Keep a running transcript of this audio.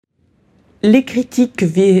les critiques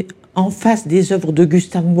en face des œuvres de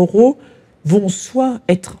Gustave Moreau vont soit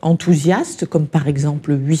être enthousiastes, comme par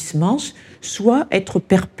exemple Huysmans, soit être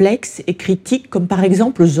perplexes et critiques, comme par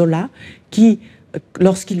exemple Zola, qui,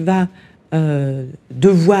 lorsqu'il va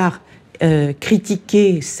devoir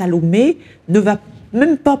critiquer Salomé, ne va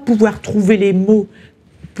même pas pouvoir trouver les mots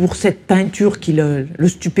pour cette peinture qui le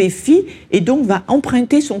stupéfie, et donc va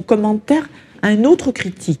emprunter son commentaire à un autre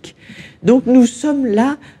critique. Donc nous sommes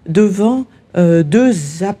là devant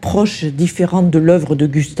deux approches différentes de l'œuvre de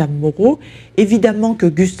Gustave Moreau. Évidemment que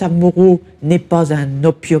Gustave Moreau n'est pas un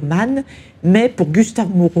opiomane, mais pour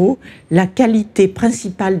Gustave Moreau, la qualité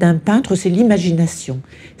principale d'un peintre, c'est l'imagination.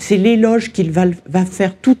 C'est l'éloge qu'il va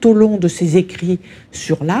faire tout au long de ses écrits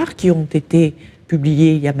sur l'art, qui ont été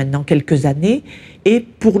publiés il y a maintenant quelques années. Et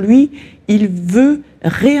pour lui, il veut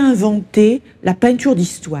réinventer la peinture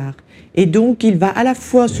d'histoire. Et donc, il va à la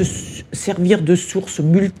fois se servir de sources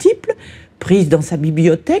multiples, prises dans sa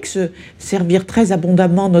bibliothèque, se servir très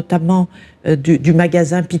abondamment, notamment du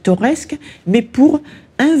magasin pittoresque, mais pour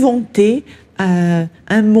inventer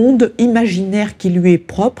un monde imaginaire qui lui est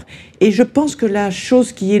propre. Et je pense que la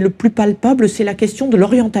chose qui est le plus palpable, c'est la question de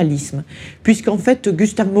l'orientalisme. Puisqu'en fait,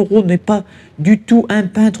 Gustave Moreau n'est pas du tout un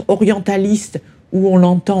peintre orientaliste où on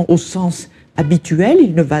l'entend au sens habituel.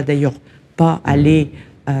 Il ne va d'ailleurs pas aller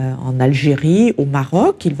en Algérie, au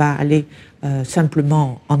Maroc, il va aller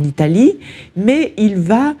simplement en Italie, mais il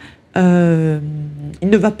ne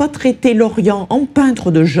va pas traiter l'Orient en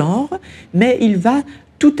peintre de genre, mais il va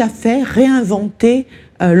tout à fait réinventer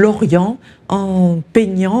l'Orient en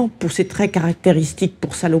peignant, pour ses traits caractéristiques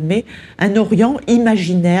pour Salomé, un Orient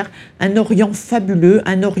imaginaire, un Orient fabuleux,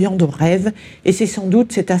 un Orient de rêve. Et c'est sans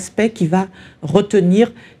doute cet aspect qui va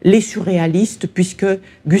retenir les surréalistes, puisque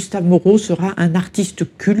Gustave Moreau sera un artiste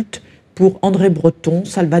culte pour André Breton,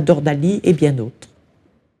 Salvador Dali et bien d'autres.